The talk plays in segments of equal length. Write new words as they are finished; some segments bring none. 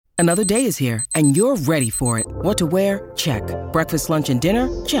Another day is here, and you're ready for it. What to wear? Check. Breakfast, lunch, and dinner?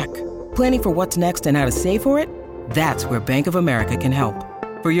 Check. Planning for what's next and how to save for it? That's where Bank of America can help.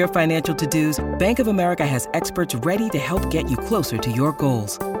 For your financial to-dos, Bank of America has experts ready to help get you closer to your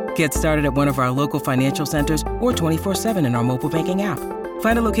goals. Get started at one of our local financial centers or 24/7 in our mobile banking app.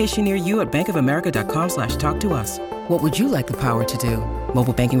 Find a location near you at bankofamerica.com/talktous. What would you like the power to do?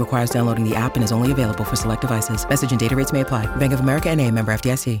 Mobile banking requires downloading the app and is only available for select devices. Message and data rates may apply. Bank of America N.A., member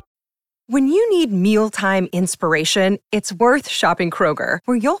FDIC. When you need mealtime inspiration, it's worth shopping Kroger,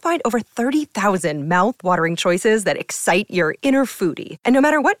 where you'll find over 30,000 mouth-watering choices that excite your inner foodie. And no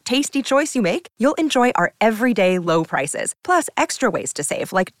matter what tasty choice you make, you'll enjoy our everyday low prices, plus extra ways to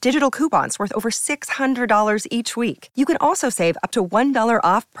save, like digital coupons worth over $600 each week. You can also save up to $1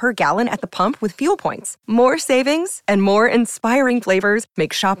 off per gallon at the pump with fuel points. More savings and more inspiring flavors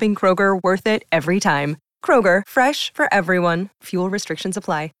make shopping Kroger worth it every time. Kroger, fresh for everyone. Fuel restrictions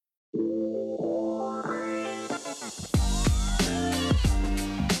apply.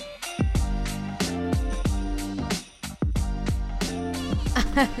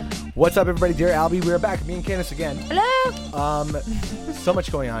 What's up, everybody? Dear Albie, we're back. Me and Candice again. Hello. So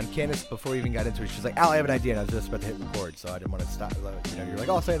much going on. Candice, before we even got into it, she's like, Al, I have an idea. And I was just about to hit record, so I didn't want to stop. You know, you're like,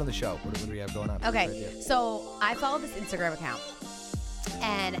 oh, I'll say it on the show. What do we have going on? Okay, so I follow this Instagram account,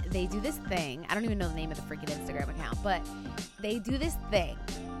 and they do this thing. I don't even know the name of the freaking Instagram account, but they do this thing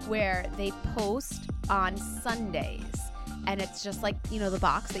where they post on Sundays, and it's just like, you know, the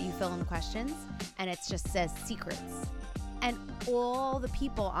box that you fill in the questions, and it just says secrets. And all the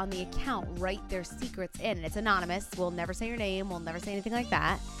people on the account write their secrets in. And it's anonymous. We'll never say your name. We'll never say anything like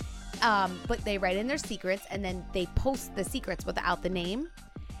that. But they write in their secrets, and then they post the secrets without the name.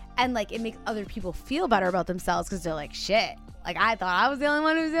 And, like, it makes other people feel better about themselves because they're like, shit. Like, I thought I was the only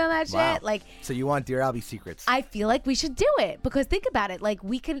one who was doing that Wow. shit. Like, so you want Dear Albie secrets? I feel like we should do it because think about it. Like,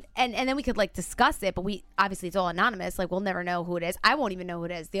 we could, and then we could, like, discuss it, but obviously it's all anonymous. Like, we'll never know who it is. I won't even know who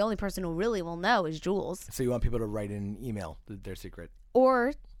it is. The only person who really will know is Jules. So you want people to write in an email their secret?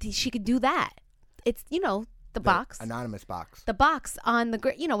 Or she could do that. It's, you know, the box. Anonymous box. The box on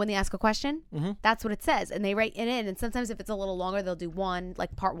the, you know, when they ask a question, Mm-hmm. that's what it says. And they write it in. And sometimes if it's a little longer, they'll do one,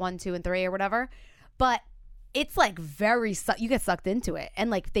 like part 1, 2, and 3 or whatever. But it's like you get sucked into it. And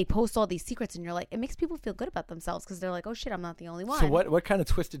like they post all these secrets and you're like, it makes people feel good about themselves because they're like, oh shit, I'm not the only one. So what kind of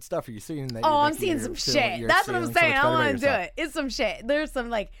twisted stuff are you seeing? That I'm seeing some shit. That's what I'm saying. I want to do it. It's some shit. There's some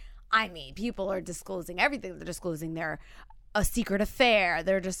like, I mean, people are disclosing everything. They're disclosing a secret affair.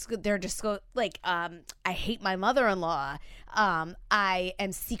 They're just like, I hate my mother-in-law. I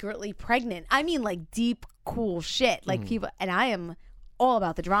am secretly pregnant. I mean, like deep, cool shit. Like people, and I am all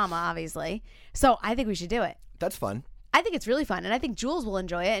about the drama, obviously. So I think we should do it. That's fun. I think it's really fun, and I think Jules will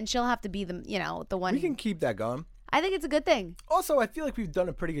enjoy it, and she'll have to be the one. We can keep that going. I think it's a good thing. Also, I feel like we've done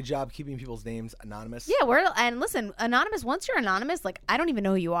a pretty good job keeping people's names anonymous. Yeah, and listen, anonymous. Once you're anonymous, like I don't even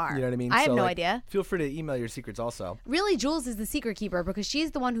know who you are. You know what I mean? I have so, no like, idea. Feel free to email your secrets also. Really, Jules is the secret keeper because she's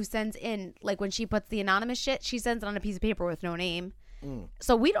the one who sends in, like when she puts the anonymous shit, she sends it on a piece of paper with no name.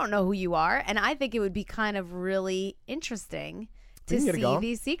 So we don't know who you are, and I think it would be kind of really interesting to see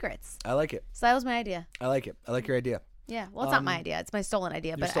these secrets. I like it. So that was my idea. I like it. I like your idea. Yeah, well, it's not my idea. It's my stolen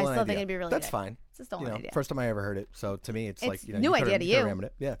idea, but I still think it'd be really That's good. fine. It's a stolen idea. First time I ever heard it. So to me, it's like, new idea to you.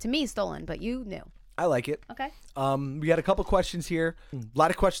 It. Yeah. To me, stolen, but you knew. I like it. Okay. We got a couple questions here. A lot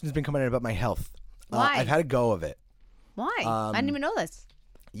of questions have been coming in about my health. Why? I've had a go of it. Why? I didn't even know this.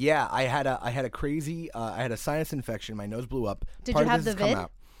 Yeah, I had a crazy. I had a sinus infection. My nose blew up. Did you have the vid?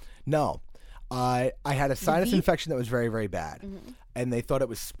 No. I had a sinus infection that was very, very bad, and they thought it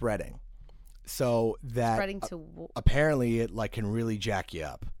was spreading. So that spreading to apparently it like can really jack you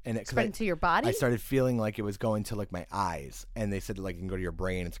up, and it spreading to your body. I started feeling like it was going to like my eyes, and they said like it can go to your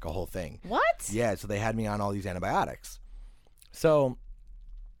brain. It's like a whole thing. What? Yeah. So they had me on all these antibiotics. So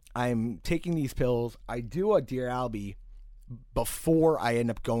I'm taking these pills. I do a Dear Albie before I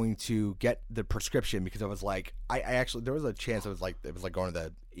end up going to get the prescription because I was like, I actually there was a chance it was like going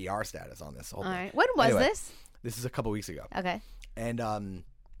to the ER status on this whole thing. All right. When was this? This is a couple weeks ago. Okay. And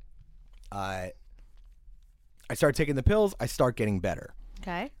I start taking the pills. I start getting better.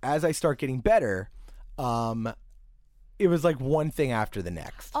 Okay. As I start getting better, it was like one thing after the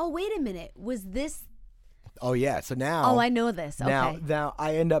next. Oh, wait a minute. Was this? Oh yeah. So now. Oh, I know this. Okay. Now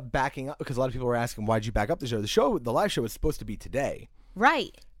I end up backing up because a lot of people were asking, why'd you back up the show? The live show was supposed to be today.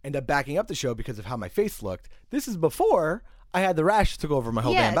 Right. End up backing up the show because of how my face looked. This is before I had the rash that took over my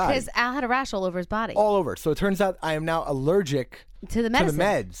whole damn body. Yeah, because Al had a rash all over his body. All over. So it turns out I am now allergic to the medicine. To the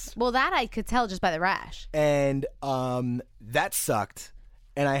meds. Well, that I could tell just by the rash. And that sucked.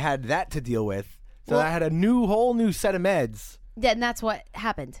 And I had that to deal with. So I had a whole new set of meds. Yeah, and that's what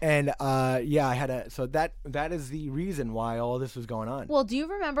happened. And yeah, I had so that is the reason why all this was going on. Well, do you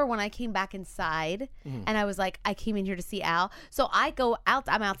remember when I came back inside and I was like, I came in here to see Al? So I go out,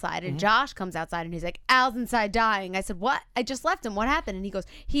 I'm outside, and Josh comes outside and he's like, Al's inside dying. I said, what? I just left him. What happened? And he goes,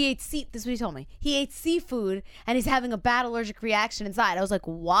 this is what he told me. He ate seafood and he's having a bad allergic reaction inside. I was like,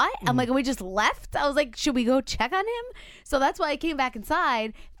 what? I'm like, we just left? I was like, should we go check on him? So that's why I came back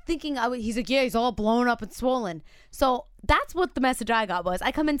inside thinking he's like, yeah, he's all blown up and swollen. So that's what the message I got was.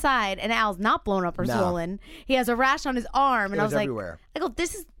 I come inside and Al's not blown up or swollen. He has a rash on his arm, and I was like, everywhere. I go,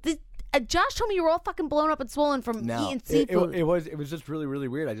 this is this. Josh told me you were all fucking blown up and swollen from eating seafood. It was just really, really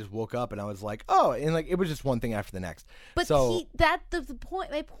weird. I just woke up and I was like, oh, and like it was just one thing after the next. But so, the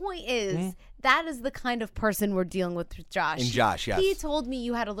point. My point is that is the kind of person we're dealing with Josh. And Josh, yes. He told me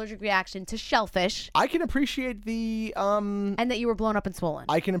you had allergic reaction to shellfish. I can appreciate the and that you were blown up and swollen.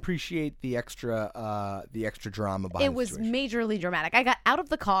 I can appreciate the extra drama behind it. It was majorly dramatic. I got out of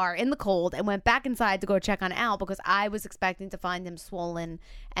the car in the cold and went back inside to go check on Al because I was expecting to find him swollen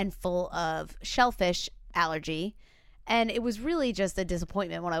and full of shellfish allergy. And it was really just a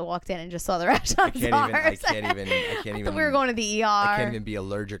disappointment when I walked in and just saw the rash on his arm. I can't even. I thought we were going to the ER. I can't even be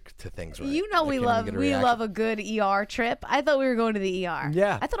allergic to things. Right? You know we love a good ER trip. I thought we were going to the ER.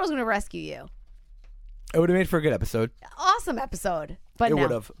 Yeah. I thought I was going to rescue you. It would have made for a good episode. Awesome episode. But it no.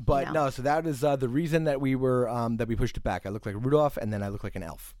 would have. But no. So that is the reason that we were that we pushed it back. I look like Rudolph, and then I look like an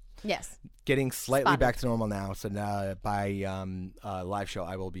elf. Yes. Getting slightly back to normal now. So now by live show,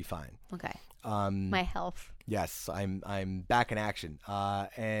 I will be fine. Okay. My health. Yes, I'm back in action.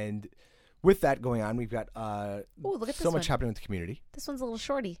 And with that going on, we've got look at so much happening with the community. This one's a little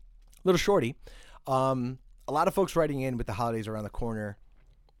shorty. A lot of folks writing in with the holidays around the corner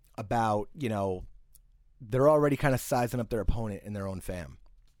about, they're already kind of sizing up their opponent in their own fam,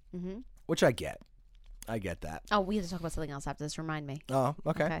 which I get. I get that. Oh, we have to talk about something else after this. Remind me. Oh,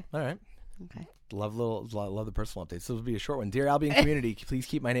 okay. All right. Okay. Love the personal updates. This will be a short one. Dear Albion community, please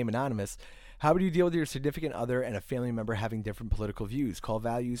keep my name anonymous. How would you deal with your significant other and a family member having different political views? Core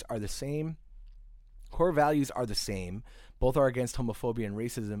values are the same. Both are against homophobia and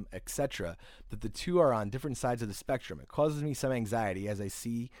racism, etc. But the two are on different sides of the spectrum. It causes me some anxiety as I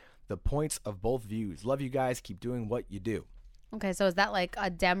see the points of both views. Love you guys. Keep doing what you do. Okay, so is that like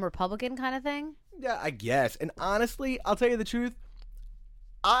a Dem-Republican kind of thing? Yeah, I guess. And honestly, I'll tell you the truth.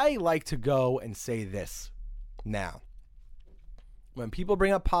 I like to go and say this now. When people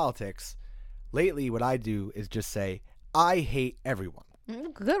bring up politics, lately what I do is just say, I hate everyone.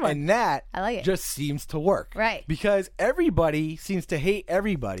 Good one. And that I like it. Just seems to work. Right. Because everybody seems to hate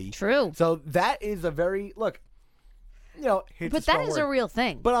everybody. True. So that is a very, look, but that is a real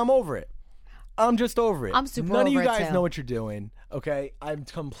thing. But I'm over it. I'm just over it. I'm super None over of you it, guys too. know what you're doing, okay? I'm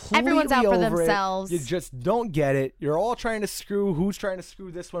completely Everyone's out for over themselves. it. You just don't get it. You're all trying to screw who's trying to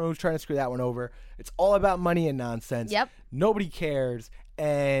screw this one, who's trying to screw that one over. It's all about money and nonsense. Yep. Nobody cares.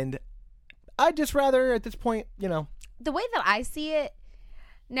 And I'd just rather, at this point, The way that I see it,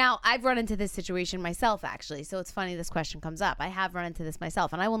 now I've run into this situation myself, actually. So it's funny this question comes up. I have run into this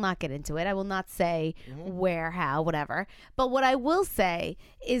myself, and I will not get into it. I will not say where, how, whatever. But what I will say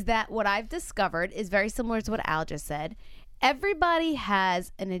is that what I've discovered is very similar to what Al just said. Everybody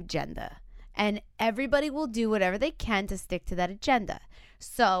has an agenda, and everybody will do whatever they can to stick to that agenda.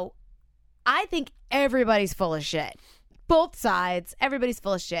 So I think everybody's full of shit. Both sides, everybody's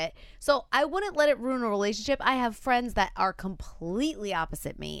full of shit. So I wouldn't let it ruin a relationship. I have friends that are completely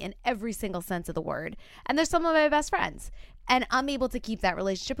opposite me in every single sense of the word. And they're some of my best friends. And I'm able to keep that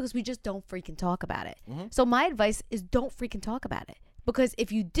relationship because we just don't freaking talk about it. So my advice is don't freaking talk about it. Because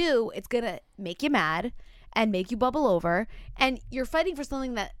if you do, it's going to make you mad and make you bubble over. And you're fighting for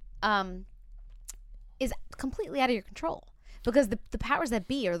something that is completely out of your control. Because the powers that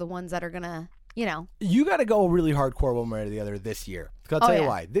be are the ones that are going to... You got to go really hardcore one way or the other this year. I'll tell you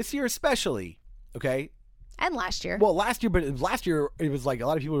why. This year especially, okay? And last year. Well, last year it was like a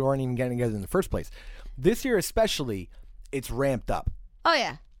lot of people weren't even getting together in the first place. This year especially, it's ramped up. Oh,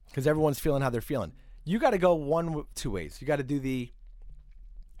 yeah. Because everyone's feeling how they're feeling. You got to go two ways. You got to do the,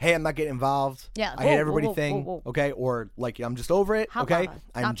 hey, I'm not getting involved. Yeah. I hate everybody thing. Okay? Or like, I'm just over it. Okay?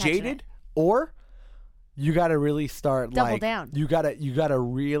 I'm jaded. Or... you got to really start double down. You got to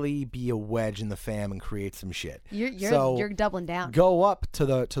really be a wedge in the fam and create some shit. You're doubling down. Go up to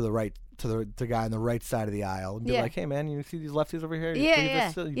the right to the guy on the right side of the aisle and be like, "Hey man, you see these lefties over here?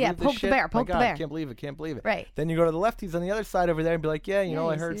 Poke the bear. Poke the bear. Can't believe it. Right. Then you go to the lefties on the other side over there and be like, "Yeah,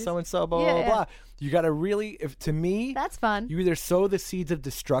 I heard so and so blah blah." You got to really, to me, that's fun. You either sow the seeds of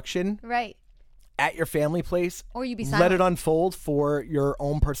destruction, right, at your family place, or you be silent. Let it unfold for your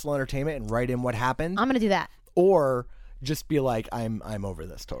own personal entertainment and write in what happened. I'm gonna do that. Or just be like, I'm over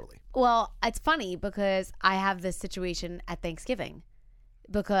this totally. Well, it's funny because I have this situation at Thanksgiving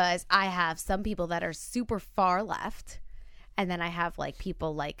because I have some people that are super far left. And then I have like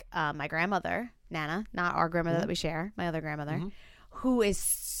people like my grandmother, Nana, not our grandmother that we share, my other grandmother, who is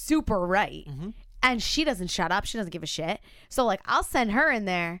super right. And she doesn't shut up. She doesn't give a shit. So like I'll send her in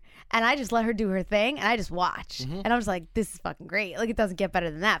there and I just let her do her thing and I just watch. And I'm just like, this is fucking great. Like it doesn't get better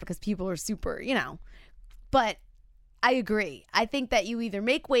than that because people are super, But I agree. I think that you either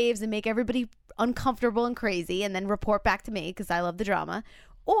make waves and make everybody uncomfortable and crazy and then report back to me because I love the drama,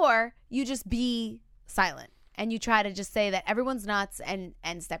 or you just be silent. And you try to just say that everyone's nuts and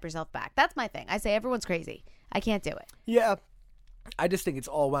step yourself back. That's my thing. I say everyone's crazy. I can't do it. Yeah. I just think it's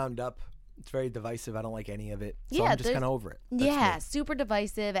all wound up. It's very divisive. I don't like any of it. So I'm just kind of over it. That's me. Super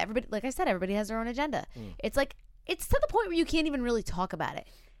divisive. Everybody, like I said, everybody has their own agenda. It's like, it's to the point where you can't even really talk about it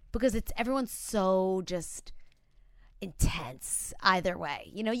because everyone's so just intense either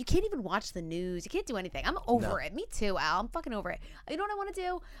way. You can't even watch the news. You can't do anything. I'm over it. Me too, Al. I'm fucking over it. You know what I want to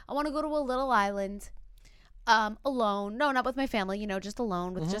do? I want to go to a little island. Alone. No, not with my family, just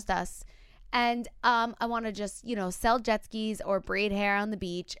alone with just us. And I want to just, sell jet skis or braid hair on the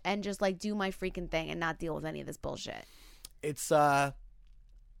beach and just like do my freaking thing and not deal with any of this bullshit. It's an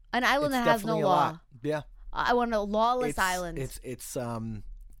island that has no law. Yeah. I want a lawless island. It's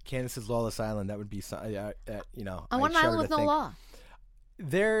Candice's lawless island. That would be I want an island with no law.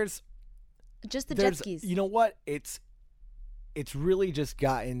 There's just the jet skis. You know what? It's really just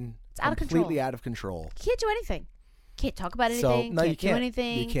gotten completely out of control. You can't do anything. Can't talk about anything. No, you can't do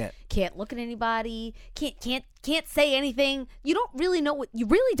anything. You can't. Can't look at anybody. Can't say anything. You don't really know you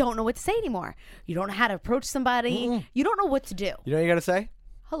really don't know what to say anymore. You don't know how to approach somebody. You don't know what to do. You know what you gotta say?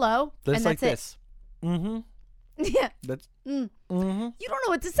 Hello. Just and like that's this. Yeah. That's You don't know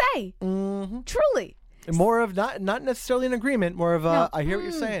what to say. Truly. More of not necessarily an agreement, more of a I hear what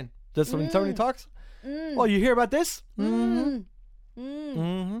you're saying. Just when somebody talks. Oh, you hear about this? Yeah.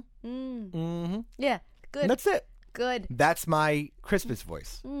 Good. And that's it. Good. That's my Christmas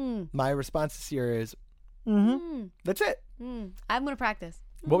voice. My response this year is, that's it. I'm gonna practice.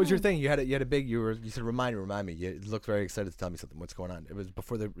 What was your thing? You had a big. You said remind me. You looked very excited to tell me something. What's going on? It was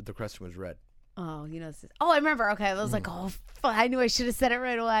before the question was read. Oh, I remember. Okay, I was like, oh, I knew I should have said it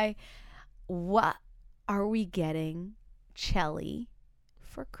right away. What are we getting, Chelly,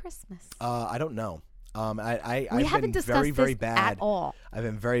 for Christmas? I don't know. We I've haven't been discussed very, very this bad at all. I've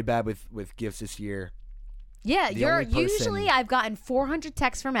been very bad with gifts this year. Yeah, The you're only person- usually I've gotten 400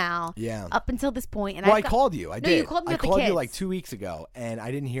 texts from Al. Yeah. Up until this point, and I called you. I did. You called me. I with the called you kids. like 2 weeks ago, and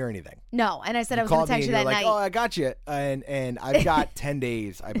I didn't hear anything. No, and I said I was going to text you that like, night. Oh, I got you, and I've got 10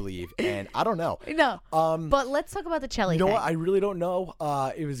 days, I believe, and I don't know. No. But let's talk about the Chelly You know thing. what? I really don't know.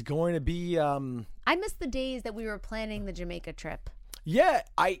 It was going to be. I missed the days that we were planning the Jamaica trip. Yeah,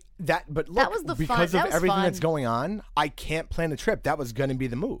 but look, That was the fun. because That of was everything fun. that's going on, I can't plan a trip. That was going to be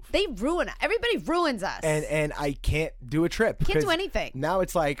the move. They ruin it. Everybody ruins us. And I can't do a trip. Can't do because anything. Now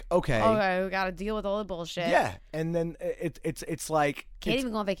it's like, okay, we got to deal with all the bullshit. yeah, and then it's like Can't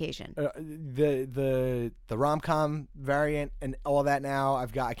even go on vacation. The rom-com variant and all that. Now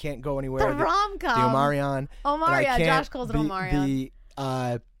I can't go anywhere. The rom-com. The Omarion. Omarion. Josh calls it Omarion.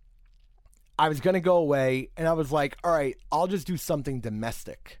 I was gonna go away, and I was like, all right, I'll just do something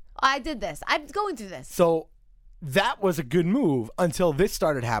domestic. I did this. I'm going through this. So that was a good move until this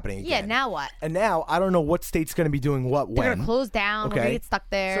started happening again. Yeah, now what? And now I don't know what state's going to be doing what when. They're going to close down. Okay. We're going to get stuck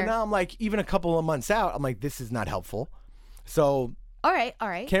there. So now I'm like, even a couple of months out, I'm like, this is not helpful. So all right.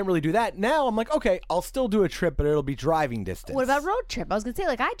 can't really do that. Now I'm like, okay, I'll still do a trip, but it'll be driving distance. What about road trip? I was going to say,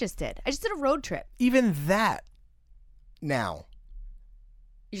 like I just did. I just did a road trip. Even that now.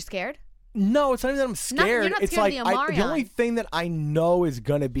 You're scared? No, it's not even that I'm scared. You're not it's scared like of the Omarion. the only thing that I know is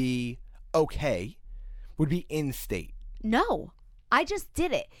going to be okay would be in-state. No, I just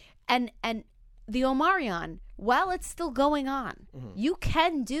did it. And the Omarion, while it's still going on, you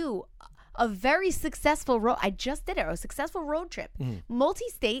can do a very successful road. I just did it. A successful road trip.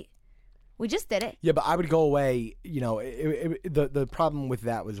 Multi-state. We just did it. Yeah, but I would go away. The problem with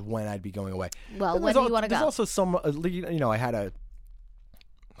that was when I'd be going away. Well, when do you want to go? There's also some, I had a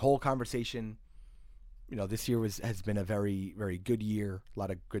whole conversation. This year has been a very, very good year. A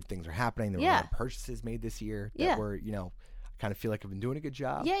lot of good things are happening. There were a lot of purchases made this year that were, I kind of feel like I've been doing a good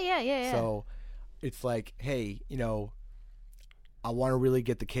job. Yeah. So it's like, hey, I want to really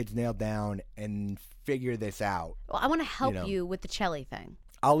get the kids nailed down and figure this out. Well, I want to help you with the Chelly thing.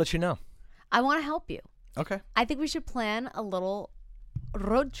 I'll let you know. I want to help you. Okay. I think we should plan a little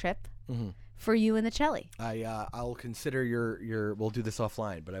road trip for you and the Chelly. I'll consider your. We'll do this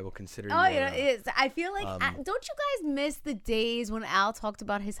offline, but I will consider. Oh, yeah, it is. I feel like don't you guys miss the days when Al talked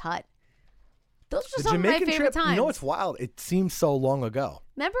about his hut? Those were some of my favorite trip, times. You know what's wild? It seems so long ago.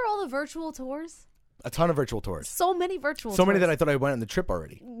 Remember all the virtual tours? A ton of virtual tours. So many virtual tours. So many that I thought I went on the trip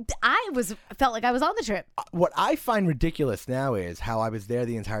already. Felt like I was on the trip. What I find ridiculous now is how I was there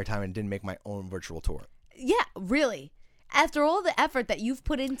the entire time and didn't make my own virtual tour. Yeah, really. After all the effort that you've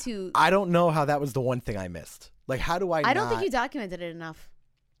put into... I don't know how that was the one thing I missed. Like, how do I don't think you documented it enough.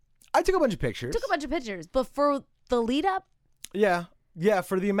 I took a bunch of pictures. But for the lead up... Yeah,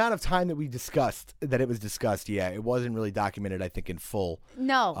 for the amount of time that it was discussed, yeah, it wasn't really documented, I think, in full.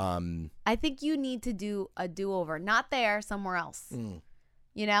 No. I think you need to do a do-over. Not there, somewhere else.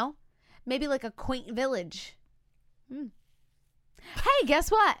 You know? Maybe like a quaint village. Hey, guess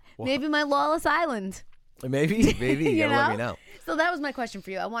what? Maybe my lawless island. Maybe. You gotta let me know. So that was my question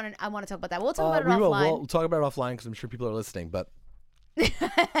for you. I want to talk about that. We'll talk about it offline. We'll talk about it offline because I'm sure people are listening, but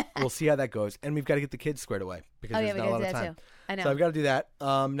we'll see how that goes. And we've got to get the kids squared away because there's not a lot of time. Too. I know. So I've got to do that.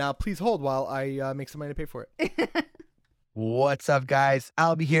 Now, please hold while I make some money to pay for it. What's up, guys?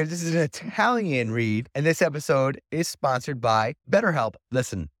 Albie here. This is an Italian read, and this episode is sponsored by BetterHelp.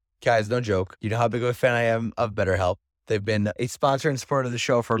 Listen, guys, no joke. You know how big of a fan I am of BetterHelp. They've been a sponsor and supporter of the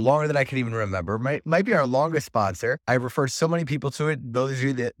show for longer than I can even remember. Might be our longest sponsor. I refer so many people to it. Those of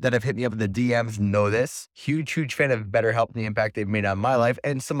you that have hit me up in the DMs know this. Huge fan of BetterHelp and the impact they've made on my life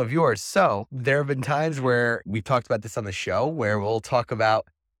and some of yours. So there have been times where we've talked about this on the show where we'll talk about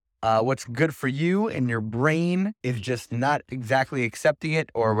what's good for you and your brain is just not exactly accepting it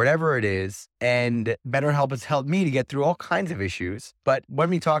or whatever it is. And BetterHelp has helped me to get through all kinds of issues. But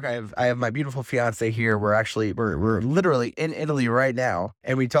when we talk, I have my beautiful fiance here. We're literally in Italy right now.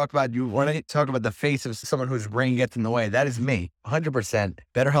 And we talk about, you want to talk about the face of someone whose brain gets in the way. That is me, 100%.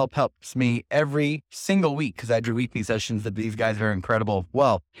 BetterHelp helps me every single week because I do weekly sessions that these guys are incredible.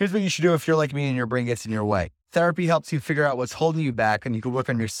 Well, here's what you should do if you're like me and your brain gets in your way. Therapy helps you figure out what's holding you back, and you can work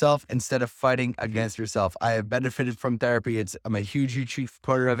on yourself instead of fighting against yourself. I have benefited from therapy. I'm a huge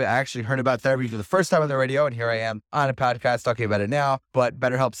supporter of it. I actually heard about therapy for the first time on the radio, and here I am on a podcast talking about it now. But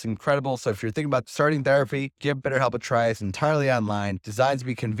BetterHelp's incredible. So if you're thinking about starting therapy, give BetterHelp a try. It's entirely online, designed to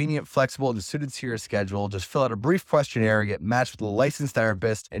be convenient, flexible, and suited to your schedule. Just fill out a brief questionnaire, get matched with a licensed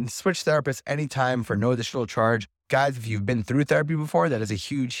therapist, and switch therapists anytime for no additional charge. Guys, if you've been through therapy before, that is a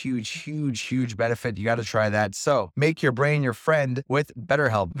huge benefit. You got to try that. So make your brain your friend with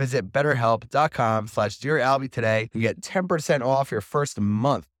BetterHelp. Visit BetterHelp.com/DearAlbie today. You get 10% off your first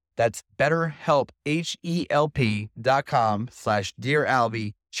month. That's BetterHelp,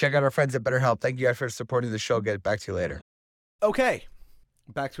 HELP.com/DearAlbie. Check out our friends at BetterHelp. Thank you guys for supporting the show. Get back to you later. Okay.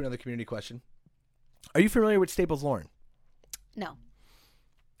 Back to another community question. Are you familiar with Staples Lauren? No.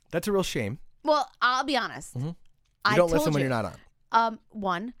 That's a real shame. Well, I'll be honest. Mm-hmm. You don't listen when you're not on.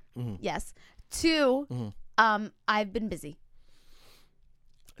 One, yes. Two, I've been busy.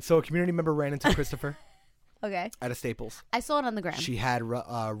 So a community member ran into Christopher. Okay. At a Staples. I saw it on the gram. She had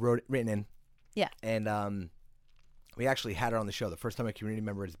written in. Yeah. And we actually had her on the show. The first time a community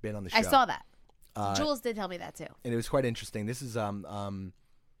member has been on the show. I saw that. Jules did tell me that too. And it was quite interesting. This is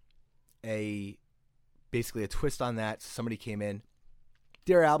basically a twist on that. Somebody came in.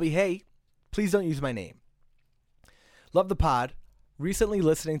 Dear Albie, hey, please don't use my name. Love the pod. Recently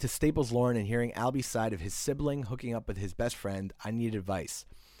listening to Staples Lauren and hearing Albie's side of his sibling hooking up with his best friend, I needed advice.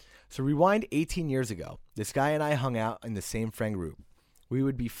 So rewind 18 years ago. This guy and I hung out in the same friend group. We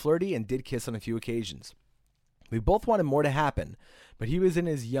would be flirty and did kiss on a few occasions. We both wanted more to happen, but he was in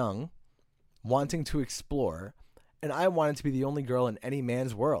his young, wanting to explore, and I wanted to be the only girl in any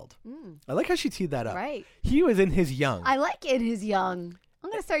man's world. I like how she teed that up. Right. He was in his young. I like in his young. I'm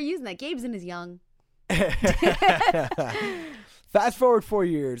going to start using that. Gabe's in his young. Fast forward 4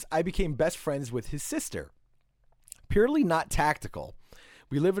 years, I became best friends with his sister. Purely not tactical.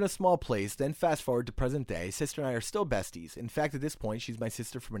 We live in a small place, then fast forward to present day. Sister and I are still besties. In fact, at this point, she's my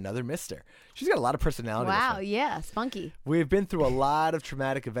sister from another mister. She's got a lot of personality. Wow, yeah, spunky. We have been through a lot of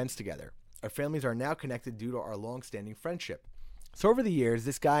traumatic events together. Our families are now connected due to our long-standing friendship. So over the years,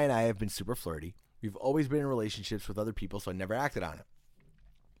 this guy and I have been super flirty. We've always been in relationships with other people, so I never acted on it.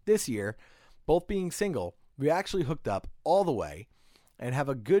 This year, both being single, we actually hooked up all the way and have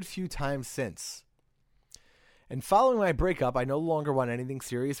a good few times since. And following my breakup, I no longer want anything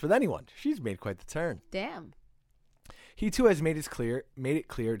serious with anyone. She's made quite the turn. Damn. He too has made it clear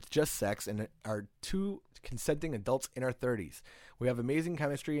it's just sex and are two consenting adults in our 30s. We have amazing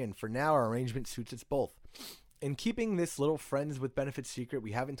chemistry, and for now, our arrangement suits us both. In keeping this little friends with benefits secret,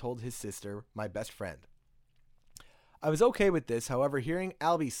 we haven't told his sister, my best friend. I was okay with this, however, hearing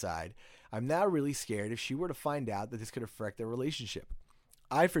Albie's side, I'm now really scared if she were to find out that this could affect their relationship.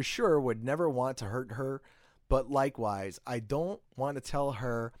 I for sure would never want to hurt her, but likewise, I don't want to tell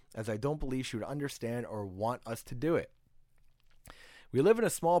her as I don't believe she would understand or want us to do it. We live in a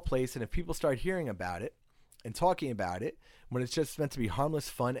small place, and if people start hearing about it and talking about it when it's just meant to be harmless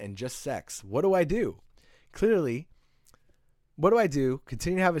fun and just sex, what do I do? Clearly, what do I do?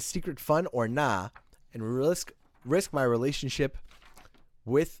 Continue to have a secret fun or nah, and risk my relationship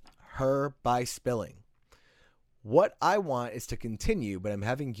with her by spilling? What I want is to continue, but I'm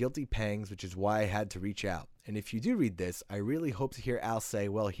having guilty pangs, which is why I had to reach out. And if you do read this, I really hope to hear Al say,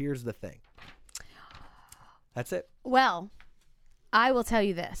 well, here's the thing. That's it. Well, I will tell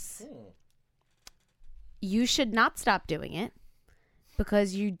you this. You should not stop doing it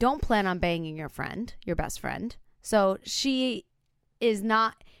because you don't plan on banging your friend, your best friend. So she is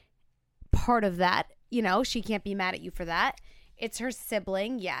not part of that. You know, she can't be mad at you for that. It's her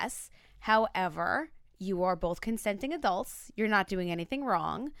sibling, yes. However, you are both consenting adults. You're not doing anything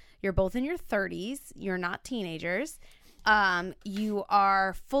wrong. You're both in your 30s. You're not teenagers. You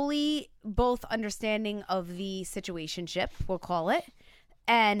are fully both understanding of the situationship, we'll call it,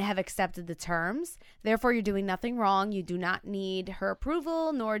 and have accepted the terms. Therefore, you're doing nothing wrong. You do not need her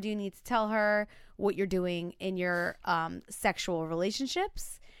approval, nor do you need to tell her what you're doing in your sexual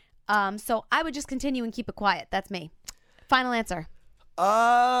relationships. So I would just continue and keep it quiet. That's me. Final answer.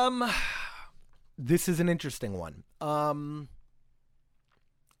 This is an interesting one.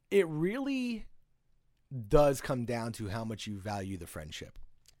 It really does come down to how much you value the friendship.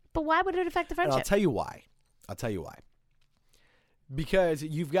 But why would it affect the friendship? And I'll tell you why. Because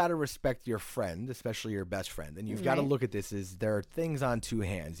you've got to respect your friend, especially your best friend. And you've got to look at this as there are things on two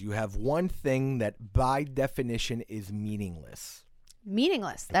hands. You have one thing that by definition is meaningless.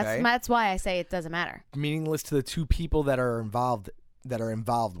 Meaningless. Okay? That's why I say it doesn't matter. Meaningless to the two people that are involved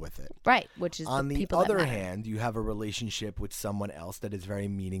with it. Right, which is on the the people other that matter. hand, you have a relationship with someone else that is very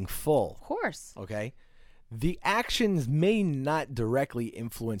meaningful. Of course. Okay? The actions may not directly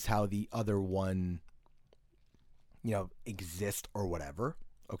influence how the other one, exist or whatever.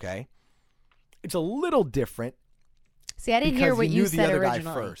 Okay? It's a little different. See, I didn't hear what you said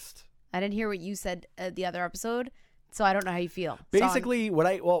originally. First. I didn't hear what you said the other episode, so I don't know how you feel. Basically,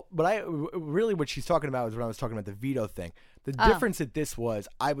 what she's talking about is when I was talking about the Vito thing. The difference at this was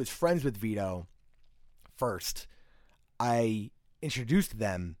I was friends with Vito first. I introduced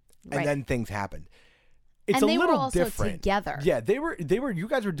them, and then things happened. It's and a they little were also different. Together. Yeah, they were. You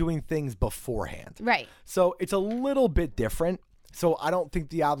guys were doing things beforehand, right? So it's a little bit different. So I don't think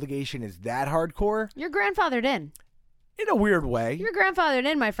the obligation is that hardcore. You're grandfathered in a weird way. You're grandfathered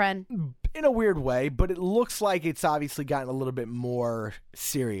in, my friend. In a weird way, but it looks like it's obviously gotten a little bit more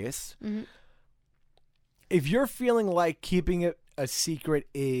serious. Mm-hmm. If you're feeling like keeping it a secret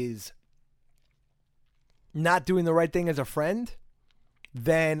is not doing the right thing as a friend,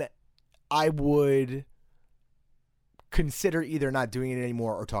 then I would consider either not doing it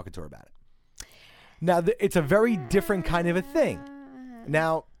anymore or talking to her about it. Now, it's a very different kind of a thing.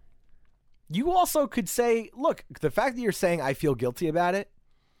 Now, you also could say, look, the fact that you're saying I feel guilty about it,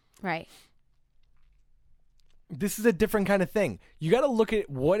 right. This is a different kind of thing. You got to look at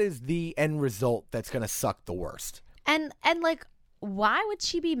what is the end result that's going to suck the worst. And like, why would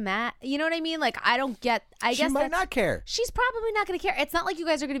she be mad? You know what I mean? Like, I don't get. I guess she might not care. She's probably not going to care. It's not like you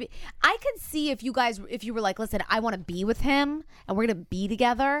guys are going to be. I could see if you were like, listen, I want to be with him and we're going to be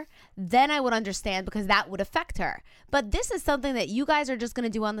together. Then I would understand because that would affect her. But this is something that you guys are just going to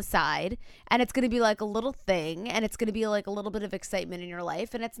do on the side, and it's going to be like a little thing, and it's going to be like a little bit of excitement in your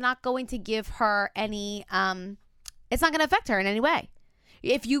life, and it's not going to give her any. It's not going to affect her in any way.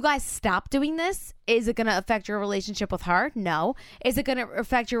 If you guys stop doing this, is it going to affect your relationship with her? No. Is it going to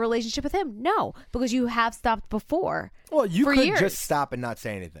affect your relationship with him? No, because you have stopped before. Well, you for could years. Just stop and not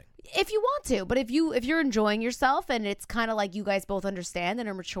say anything. If you want to, but if you're enjoying yourself and it's kind of like you guys both understand and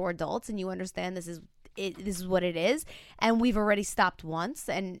are mature adults and you understand this is what it is, and we've already stopped once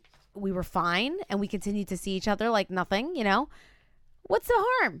and we were fine and we continue to see each other like nothing, what's the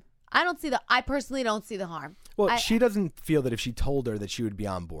harm? I personally don't see the harm. Well, she doesn't feel that if she told her that she would be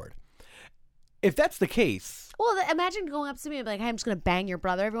on board. If that's the case. Well, imagine going up to me and be like, hey, I'm just going to bang your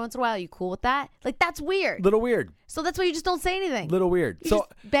brother every once in a while. Are you cool with that? Like, that's weird. Little weird. So that's why you just don't say anything. Little weird. You just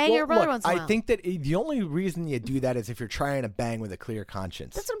bang your brother once in a while. I think that the only reason you do that is if you're trying to bang with a clear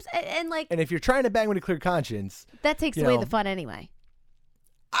conscience. That's what I'm saying. And if you're trying to bang with a clear conscience. That takes away the fun anyway.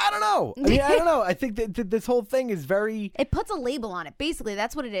 I don't know. I don't know. I think that this whole thing is very... It puts a label on it. Basically,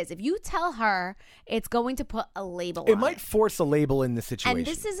 that's what it is. If you tell her, it's going to put a label on it. It might force a label in the situation. And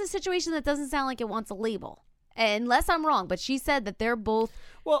this is a situation that doesn't sound like it wants a label. Unless I'm wrong, but she said that they're both.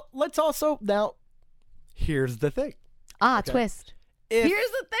 Well, let's also now. Here's the thing. Okay. Twist. Here's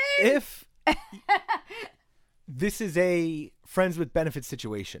the thing. If this is a friends with benefits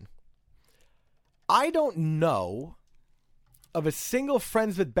situation, I don't know of a single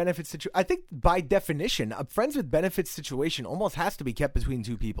friends with benefits situation. I think by definition, a friends with benefits situation almost has to be kept between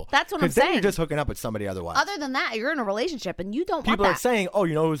two people. That's what I'm saying. Because then you're just hooking up with somebody otherwise. Other than that, you're in a relationship and you don't People want that. are saying, oh,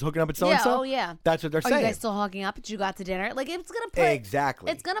 you know who's hooking up with so-and-so? Yeah, oh, yeah. That's what they're Are saying. you guys still hooking up? You got to dinner? Like, it's going to put...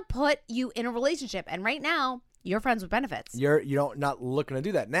 Exactly. It's going to put you in a relationship. And right now, you're friends with benefits. You're not looking to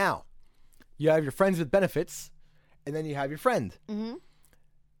do that. Now, you have your friends with benefits, and then you have your friend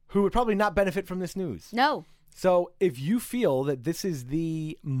who would probably not benefit from this news. No. So if you feel that this is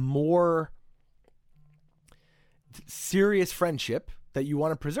the more serious friendship that you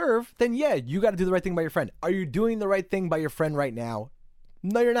want to preserve, then yeah, you got to do the right thing by your friend. Are you doing the right thing by your friend right now?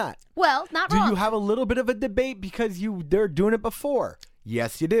 No, you're not. Well, not Do wrong. you have a little bit of a debate because they're doing it before?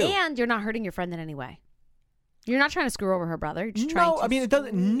 Yes, you do. And you're not hurting your friend in any way. You're not trying to screw over her brother. You're just trying to... I mean, it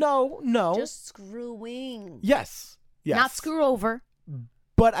doesn't... No. Just screwing. Yes. Not screw over.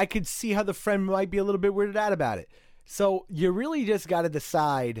 But I could see how the friend might be a little bit weirded out about it. So you really just got to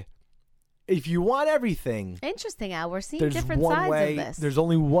decide if you want everything. Interesting, Al. We're seeing different sides of this. There's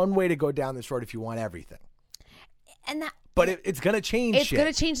only one way to go down this road if you want everything. And that, but it's going to change It's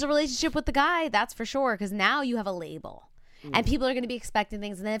going to change the relationship with the guy, that's for sure, because now you have a label. And people are going to be expecting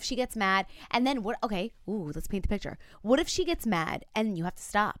things. And then if she gets mad, and then what? Okay, let's paint the picture. What if she gets mad and you have to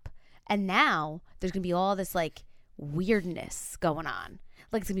stop? And now there's going to be all this like weirdness going on.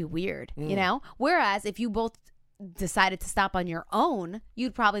 Like, it's going to be weird, you know? Whereas if you both decided to stop on your own,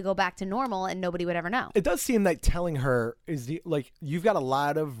 you'd probably go back to normal and nobody would ever know. It does seem like telling her you've got a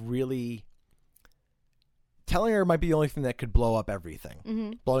lot of really... Telling her might be the only thing that could blow up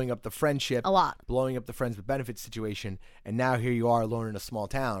everything. Blowing up the friendship. A lot. Blowing up the friends with benefits situation. And now here you are alone in a small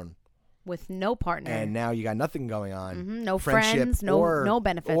town. With no partner. And now you got nothing going on. No friendship friends, no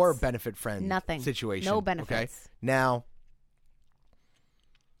benefits. Or benefit friend Nothing. situation. No benefits. Okay? Now,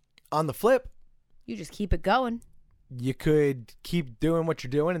 on the flip. You just keep it going. You could keep doing what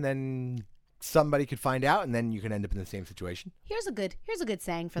you're doing and then somebody could find out and then you can end up in the same situation. Here's a good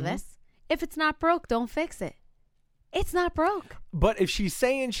saying for this. If it's not broke, don't fix it. It's not broke. But if she's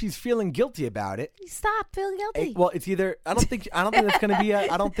saying she's feeling guilty about it, stop feeling guilty. Well, it's either I don't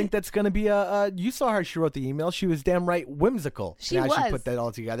think that's going to be a you saw her, she wrote the email. She was damn right whimsical. She put that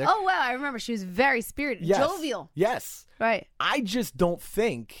all together. Oh wow, I remember she was very spirited, jovial. Yes. Right. I just don't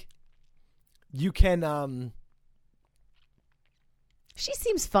think you can She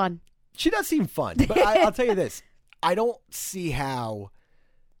seems fun. She does seem fun, but I'll tell you this. I don't see how.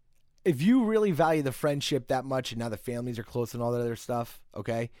 If you really value the friendship that much and now the families are close and all that other stuff,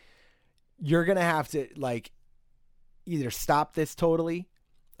 okay, you're going to have to, like, either stop this totally,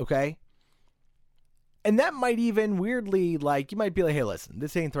 okay? And that might even weirdly, like, you might be like, hey, listen,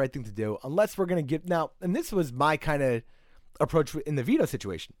 this ain't the right thing to do unless we're going to give, now, and this was my kind of approach in the Vito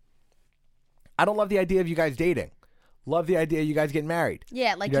situation. I don't love the idea of you guys dating. Love the idea of you guys getting married.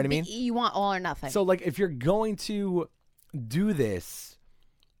 Yeah, like, you know what I mean? You want all or nothing. So, like, if you're going to do this,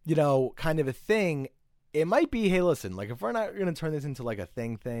 you know, kind of a thing, it might be, hey, listen, like, if we're not going to turn this into, like, a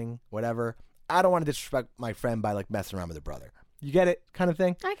thing, whatever, I don't want to disrespect my friend by, like, messing around with her brother. You get it? Kind of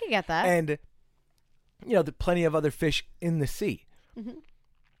thing? I can get that. And, you know, there's plenty of other fish in the sea.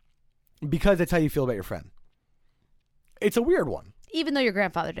 Because that's how you feel about your friend. It's a weird one. Even though your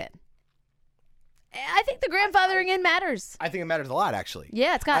grandfather did. I think the grandfathering in matters. I think it matters a lot, actually.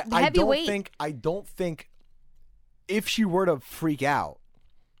 Yeah, it's got heavy weight. I don't think if she were to freak out,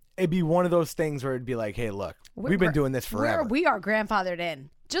 it'd be one of those things where it'd be like, hey, look, we've been doing this forever. We are grandfathered in.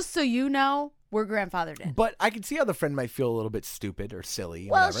 Just so you know, we're grandfathered in. But I can see how the friend might feel a little bit stupid or silly.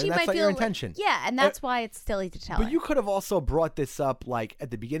 Well, whatever, she and that's might not feel your intention. Yeah, and that's why it's silly to tell her. But you could have also brought this up, like, at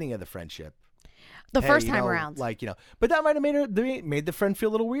the beginning of the friendship. The first time around. Like, you know. But that might have made the friend feel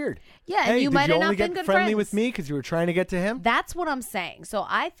a little weird. Yeah, and you might have not been good friends. Did you only get friendly with me because you were trying to get to him? That's what I'm saying. So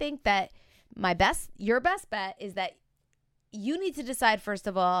I think that your best bet is that you need to decide, first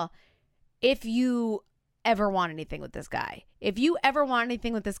of all, if you ever want anything with this guy. If you ever want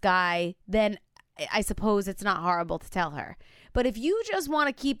anything with this guy, then I suppose it's not horrible to tell her. But if you just want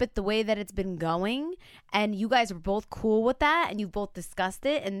to keep it the way that it's been going and you guys are both cool with that and you've both discussed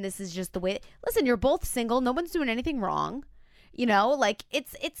it and this is just the way, listen, you're both single. No one's doing anything wrong. You know, like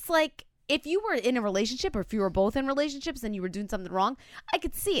it's like if you were in a relationship or if you were both in relationships and you were doing something wrong, I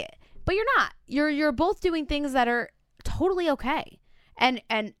could see it. But you're not. You're both doing things that are totally okay. And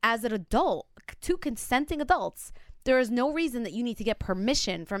as an adult, two consenting adults, there is no reason that you need to get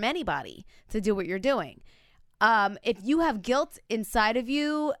permission from anybody to do what you're doing. If you have guilt inside of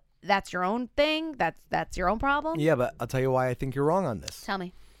you, that's your own thing. That's your own problem. Yeah, but I'll tell you why I think you're wrong on this. Tell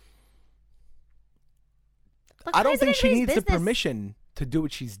me. Look, I don't think she needs business? the permission to do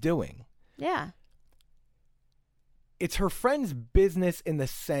what she's doing. Yeah. It's her friend's business in the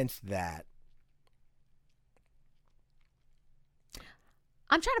sense that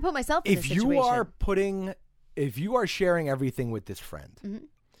I'm trying to put myself in this situation. If you are sharing everything with this friend Mm-hmm.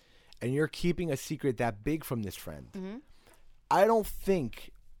 and you're keeping a secret that big from this friend, Mm-hmm. I don't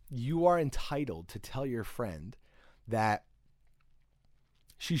think you are entitled to tell your friend that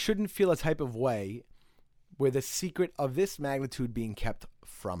she shouldn't feel a type of way with a secret of this magnitude being kept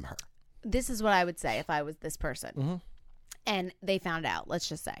from her. This is what I would say if I was this person. Mm-hmm. And they found out, let's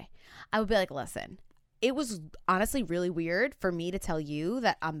just say. I would be like, listen, it was honestly really weird for me to tell you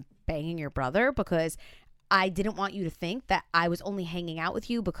that I'm banging your brother because I didn't want you to think that I was only hanging out with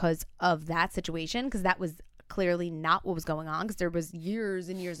you because of that situation, because that was clearly not what was going on, because there was years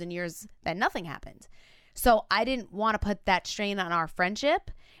and years and years that nothing happened. So I didn't want to put that strain on our friendship,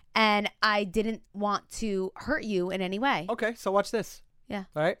 and I didn't want to hurt you in any way. Okay, so watch this. Yeah.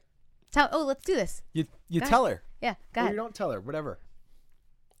 All right? Let's do this. You Go tell ahead. her. Yeah, go Or ahead. you don't tell her, whatever.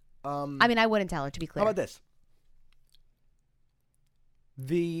 I mean, I wouldn't tell her, to be clear. How about this?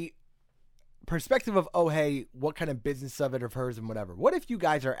 The perspective of, oh, hey, what kind of business of it of hers and whatever. What if you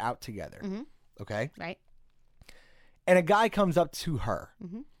guys are out together, Mm-hmm. okay? Right. And a guy comes up to her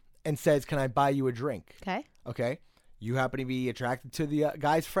Mm-hmm. and says, can I buy you a drink? Okay. Okay. You happen to be attracted to the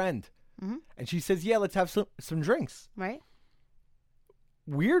guy's friend. Mm-hmm. And she says, yeah, let's have some drinks. Right.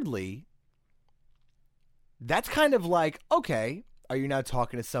 Weirdly, that's kind of like, okay, are you now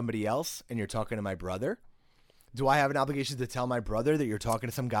talking to somebody else and you're talking to my brother? Do I have an obligation to tell my brother that you're talking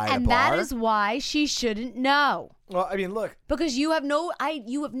to some guy at a bar? And that is why she shouldn't know. Well, I mean, look. Because you have no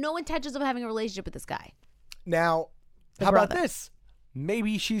intentions of having a relationship with this guy. Now, The how about brother. this?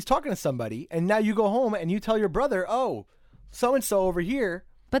 Maybe she's talking to somebody, and now you go home and you tell your brother, oh, so-and-so over here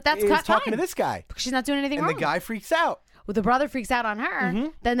But that's is fine. talking to this guy. Because she's not doing anything And wrong. the guy freaks out. Well, the brother freaks out on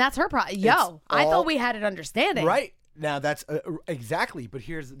her, then that's her problem. It's Yo, I all- thought we had an understanding. Right. Now, that's exactly, but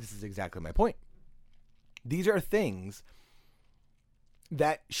this is exactly my point. These are things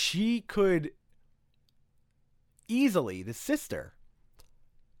that she could easily, the sister,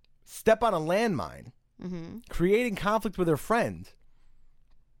 step on a landmine, Mm-hmm. creating conflict with her friend,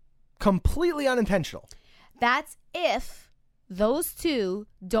 completely unintentional. That's if those two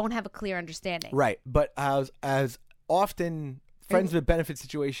don't have a clear understanding. Right. But as often friends with benefit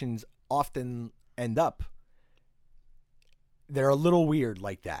situations often end up, they're a little weird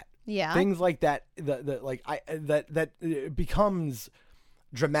like that. Yeah. Things like that, that becomes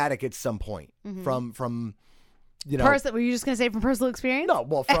dramatic at some point from you know. Were you just going to say from personal experience? No,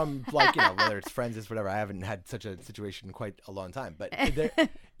 well, from like, you know, whether it's friends, it's whatever. I haven't had such a situation in quite a long time, but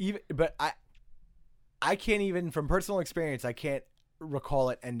I can't even, from personal experience, I can't recall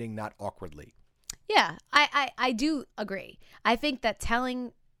it ending not awkwardly. Yeah, I do agree. I think that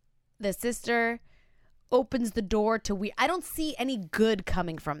telling the sister opens the door to I don't see any good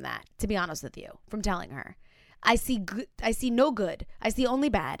coming from that, to be honest with you, from telling her. I see no good. I see only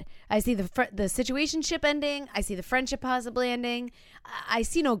bad. I see the situationship ending. I see the friendship possibly ending. I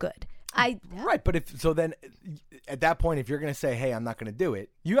see no good. Right, but then at that point, if you're going to say, "Hey, I'm not going to do it,"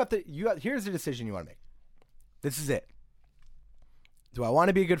 here's the decision you want to make. This is it. Do I want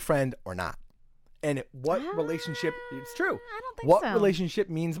to be a good friend or not? And what relationship? It's true. I don't think what so. relationship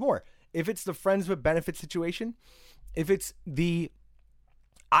means more? If it's the friends with benefit situation, if it's the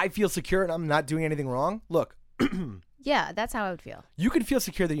I feel secure and I'm not doing anything wrong. Look. Yeah, that's how I would feel. You can feel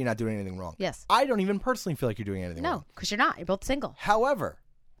secure that you're not doing anything wrong. Yes. I don't even personally feel like you're doing anything wrong. No, because you're not. You're both single. However,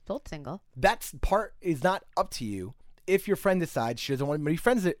 Both single. that part is not up to you if your friend decides she doesn't want to be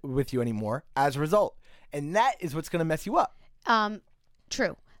friends with you anymore as a result. And that is what's going to mess you up.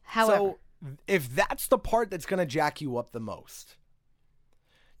 True. However. So if that's the part that's going to jack you up the most,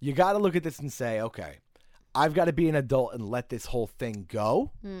 you got to look at this and say, okay, I've got to be an adult and let this whole thing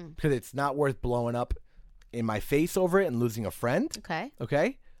go because it's not worth blowing up in my face over it and losing a friend. Okay.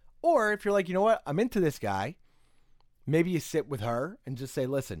 Okay. Or if you're like, you know what, I'm into this guy, maybe you sit with her and just say,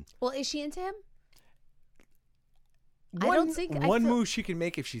 listen. Well, is she into him? One move she can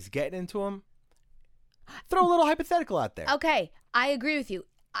make if she's getting into him, throw a little hypothetical out there. Okay, I agree with you.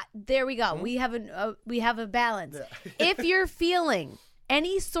 There we go. We have a balance. Yeah. If you're feeling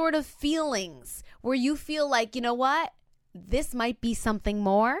any sort of feelings where you feel like, you know what, this might be something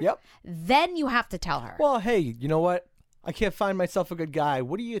more. Yep. Then you have to tell her. Well, hey, you know what? I can't find myself a good guy.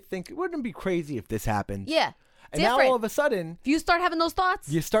 What do you think? Wouldn't it be crazy if this happened? Yeah. And different. now all of a sudden, if you start having those thoughts,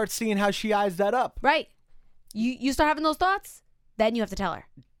 you start seeing how she eyes that up. right? You start having those thoughts, then you have to tell her.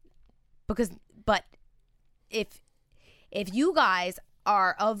 But if you guys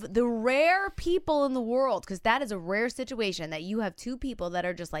are of the rare people in the world, because that is a rare situation that you have two people that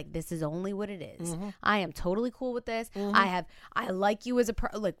are just like, this is only what it is. Mm-hmm. I am totally cool with this. I like you as a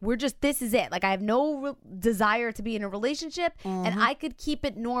like, we're just, this is it. Like, I have no desire to be in a relationship, and I could keep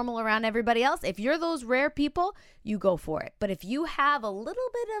it normal around everybody else. If you're those rare people, you go for it. But if you have a little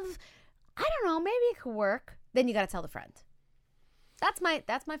bit of, I don't know, maybe it could work, then you got to tell the friend. That's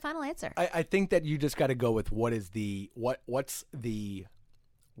my final answer. I think that you just got to go with what's the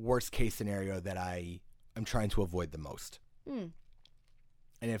worst case scenario that I'm trying to avoid the most. And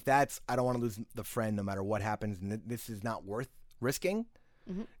if that's, I don't want to lose the friend no matter what happens, and this is not worth risking,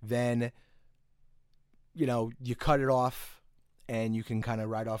 then, you cut it off and you can kind of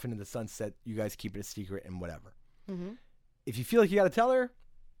ride off into the sunset. You guys keep it a secret and whatever. If you feel like you got to tell her,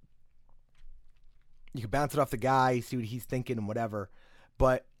 you can bounce it off the guy, see what he's thinking and whatever.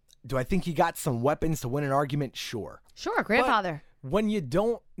 But do I think he got some weapons to win an argument? Sure. Sure, grandfather. But when you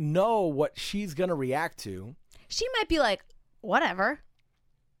don't know what she's going to react to. She might be like, whatever.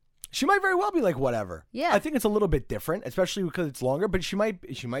 She might very well be like, whatever. Yeah. I think it's a little bit different, especially because it's longer, but she might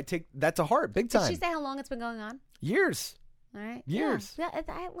take that to heart big time. Did she say how long it's been going on? Years. All right. Years. Yeah. Why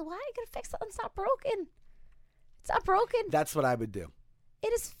are you going to fix something that's not broken? It's not broken. That's what I would do.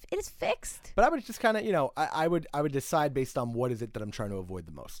 It is fixed. But I would just kind of, I would decide based on what is it that I'm trying to avoid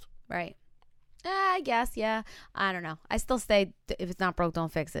the most. Right. I guess, yeah. I don't know. I still say if it's not broke,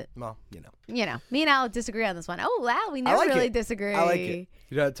 don't fix it. Well, Me and Al disagree on this one. Oh, wow. We never really disagree. I like it.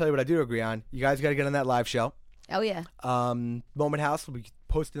 I'll tell you what I do agree on. You guys got to get on that live show. Oh, yeah. Moment House will be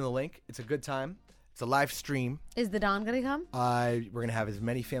posting the link. It's a good time. It's a live stream. Is the Don going to come? We're going to have as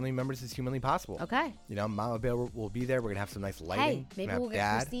many family members as humanly possible. Okay. Mama Bear will be there. We're going to have some nice lighting. Hey, maybe we'll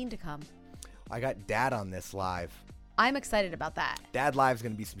get Christine to come. I got Dad on this live. I'm excited about that. Dad live is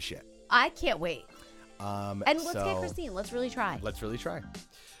going to be some shit. I can't wait. And let's get Christine. Let's really try.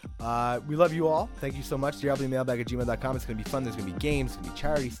 We love you all. Thank you so much. DRBmailbag@gmail.com. It's going to be fun. There's going to be games. There's going to be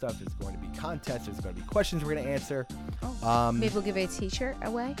charity stuff. There's going to be contests. There's going to be questions we're going to answer. Maybe we'll give a t-shirt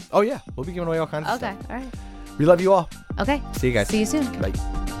away. Oh, yeah. We'll be giving away all kinds of stuff. Okay. All right. We love you all. Okay. See you guys. See you soon. Bye.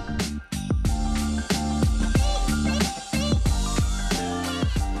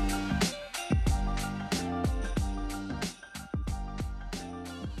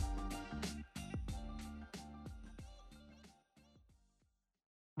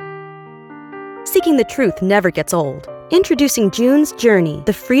 Seeking the truth never gets old. Introducing June's Journey,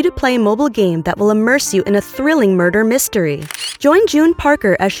 the free-to-play mobile game that will immerse you in a thrilling murder mystery. Join June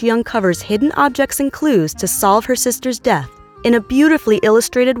Parker as she uncovers hidden objects and clues to solve her sister's death in a beautifully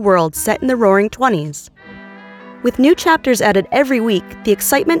illustrated world set in the Roaring '20s. With new chapters added every week, the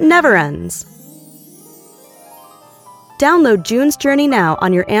excitement never ends. Download June's Journey now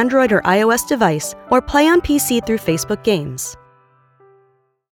on your Android or iOS device, or play on PC through Facebook Games.